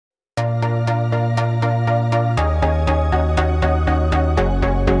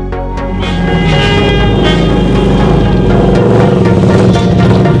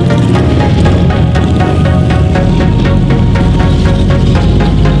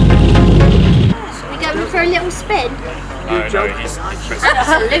spin? No, he's interested.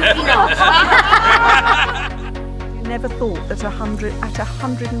 Absolutely not. You never thought that at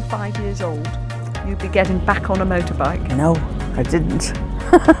 105 years old, you'd be getting back on a motorbike? No, I didn't.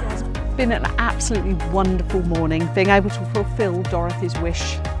 It's been an absolutely wonderful morning, being able to fulfil Dorothy's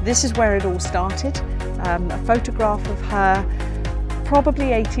wish. This is where it all started. A photograph of her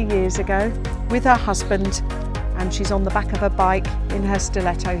probably 80 years ago with her husband, and she's on the back of a bike in her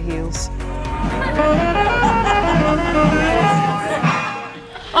stiletto heels.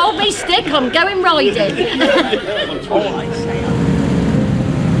 Hold me stick, I'm going riding.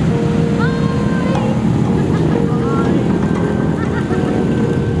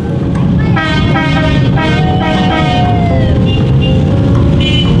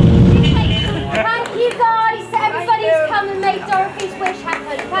 Thank you guys, everybody's come and made Dorothy's wish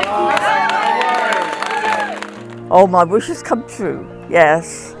happen. Thank you. Oh, my wish has come true,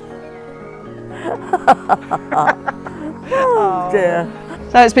 yes. Oh dear.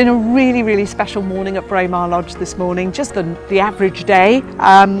 So it's been a really, really special morning at Braemar Lodge this morning, just the average day,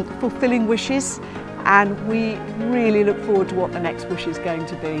 fulfilling wishes, and we really look forward to what the next wish is going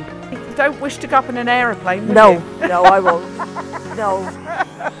to be. You don't wish to go up in an aeroplane, will No, you? no, I won't. No,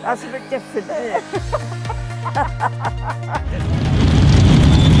 that's a bit different, isn't it?